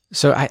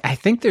So I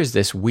think there's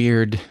this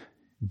weird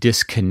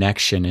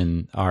disconnection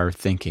in our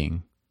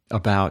thinking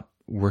about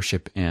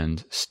worship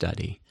and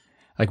study.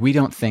 Like, we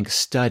don't think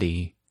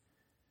study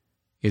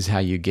is how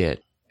you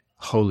get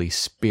Holy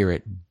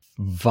Spirit,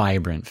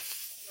 vibrant,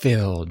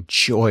 filled,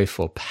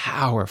 joyful,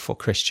 powerful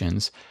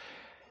Christians.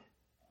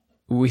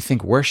 We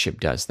think worship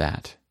does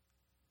that.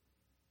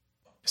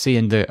 See,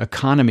 in the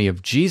economy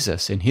of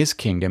Jesus, in his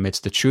kingdom, it's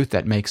the truth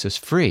that makes us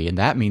free, and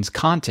that means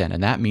content,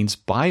 and that means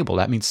Bible,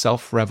 that means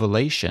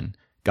self-revelation,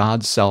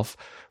 God's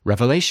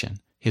self-revelation,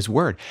 his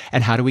word.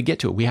 And how do we get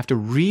to it? We have to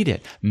read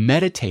it,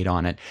 meditate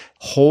on it,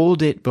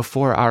 hold it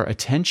before our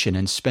attention,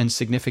 and spend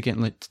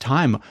significant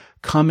time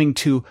coming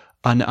to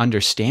an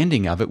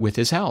understanding of it with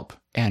his help,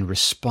 and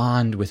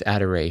respond with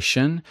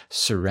adoration,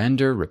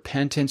 surrender,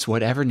 repentance,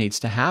 whatever needs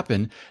to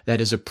happen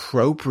that is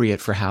appropriate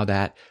for how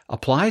that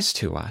applies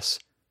to us.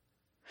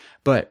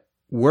 But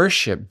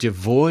worship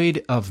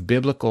devoid of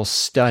biblical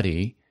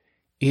study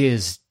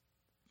is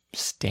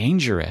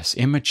dangerous,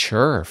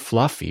 immature,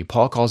 fluffy.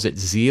 Paul calls it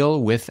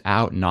zeal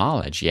without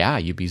knowledge. Yeah,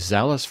 you be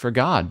zealous for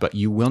God, but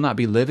you will not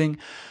be living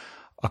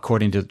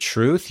according to the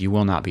truth. You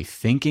will not be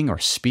thinking or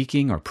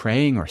speaking or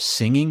praying or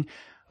singing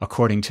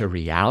according to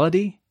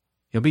reality.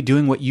 You'll be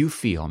doing what you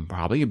feel, and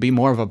probably you'll be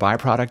more of a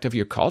byproduct of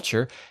your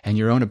culture and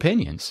your own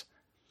opinions.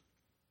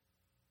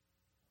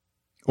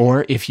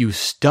 Or if you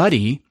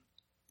study,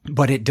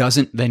 but it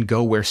doesn't then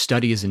go where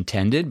study is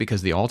intended,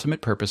 because the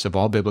ultimate purpose of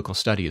all biblical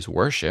study is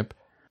worship,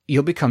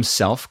 you'll become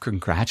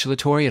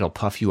self-congratulatory. It'll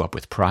puff you up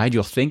with pride.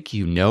 You'll think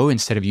you know.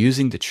 Instead of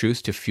using the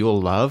truth to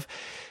fuel love,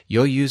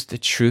 you'll use the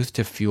truth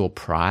to fuel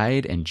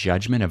pride and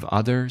judgment of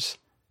others.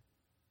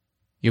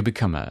 You'll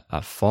become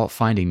a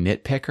fault-finding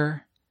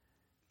nitpicker.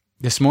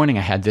 This morning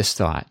I had this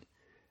thought.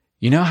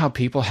 You know how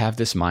people have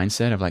this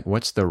mindset of like,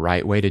 what's the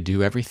right way to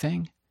do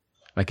everything?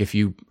 Like if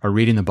you are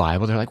reading the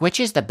Bible, they're like, which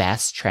is the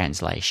best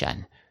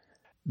translation?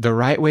 The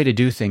right way to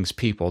do things,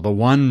 people. The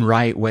one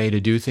right way to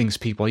do things,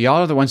 people.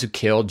 Y'all are the ones who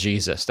killed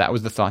Jesus. That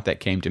was the thought that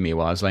came to me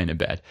while I was laying in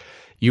bed.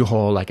 You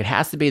hold like, it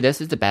has to be,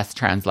 this is the best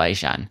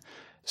translation.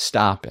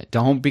 Stop it.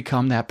 Don't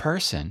become that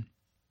person.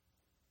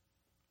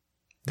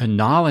 The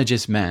knowledge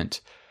is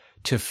meant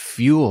to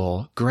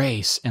fuel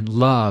grace and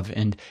love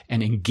and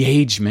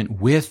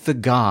engagement with the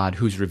God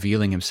who's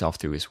revealing himself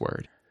through his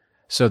word.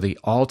 So the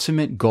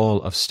ultimate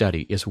goal of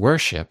study is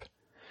worship,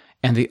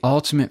 and the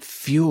ultimate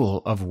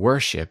fuel of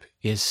worship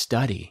is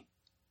study.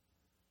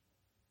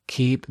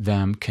 Keep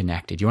them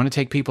connected. You want to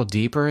take people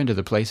deeper into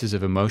the places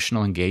of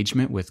emotional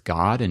engagement with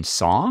God in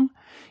song,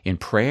 in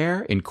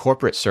prayer, in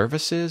corporate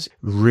services?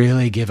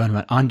 Really give them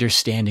an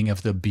understanding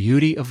of the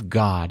beauty of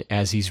God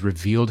as he's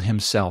revealed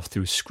himself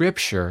through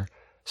Scripture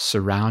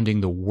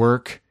surrounding the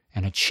work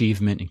and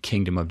achievement and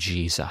kingdom of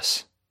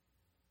Jesus.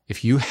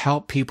 If you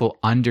help people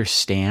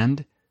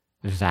understand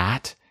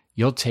that,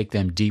 you'll take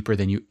them deeper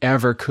than you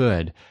ever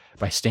could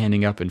by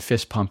standing up and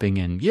fist pumping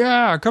and,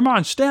 yeah, come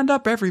on, stand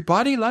up,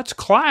 everybody, let's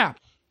clap.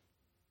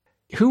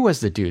 Who was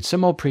the dude?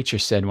 Some old preacher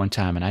said one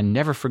time, and I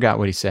never forgot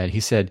what he said. He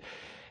said,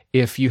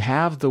 if you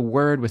have the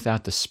word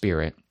without the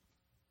Spirit,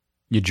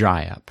 you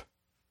dry up.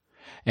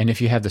 And if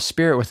you have the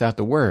Spirit without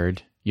the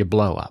word, you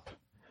blow up.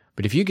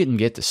 But if you can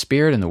get the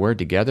Spirit and the word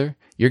together,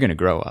 you're going to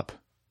grow up.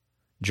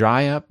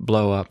 Dry up,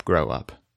 blow up, grow up.